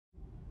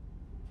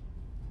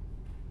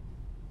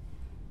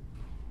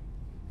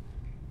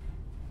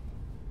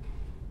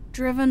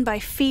Driven by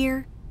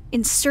fear,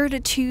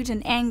 incertitude,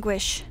 and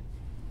anguish,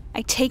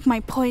 I take my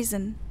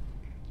poison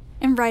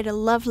and write a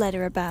love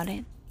letter about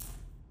it.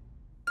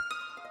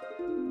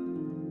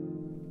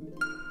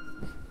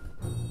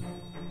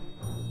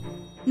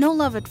 No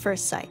love at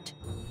first sight.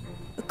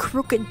 A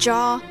crooked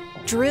jaw,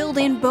 drilled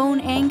in bone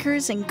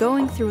anchors, and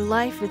going through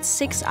life with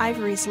 6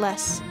 ivories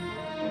less.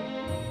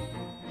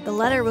 The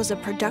letter was a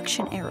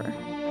production error.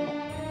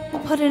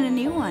 We'll put in a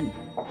new one.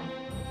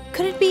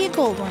 Could it be a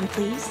gold one,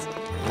 please?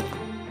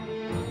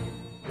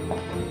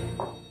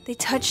 They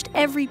touched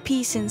every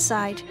piece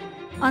inside,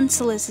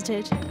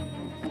 unsolicited.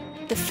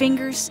 The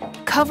fingers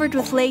covered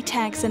with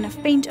latex and a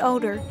faint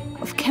odor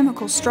of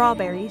chemical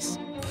strawberries.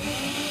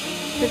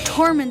 The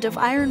torment of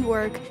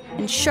ironwork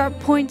and sharp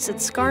points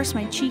that scars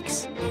my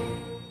cheeks.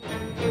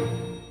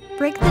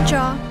 Break the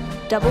jaw,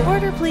 double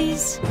order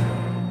please.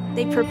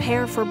 They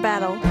prepare for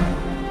battle.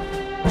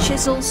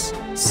 Chisels,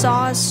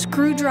 saws,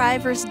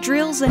 screwdrivers,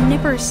 drills, and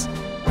nippers.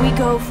 We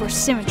go for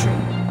symmetry.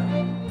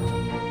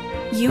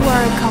 You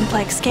are a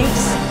complex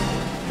case,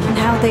 and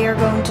how they are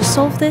going to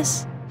solve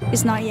this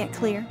is not yet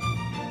clear.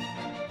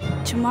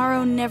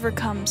 Tomorrow never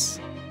comes.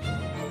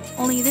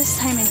 Only this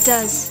time it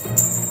does.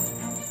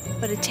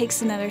 But it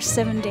takes another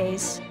 7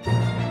 days.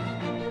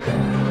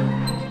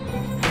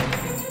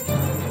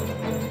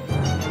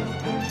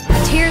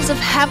 Tears of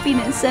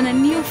happiness and a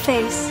new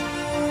face.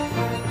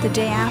 The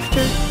day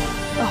after,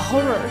 a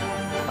horror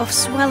of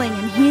swelling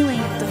and healing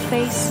of the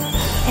face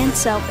and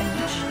self-image.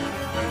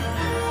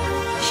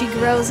 She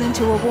grows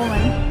into a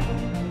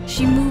woman.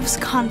 She moves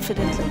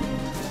confidently.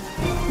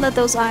 Let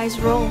those eyes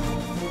roll,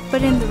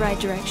 but in the right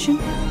direction.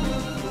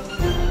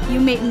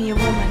 You made me a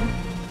woman,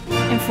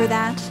 and for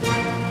that,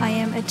 I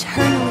am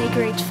eternally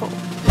grateful.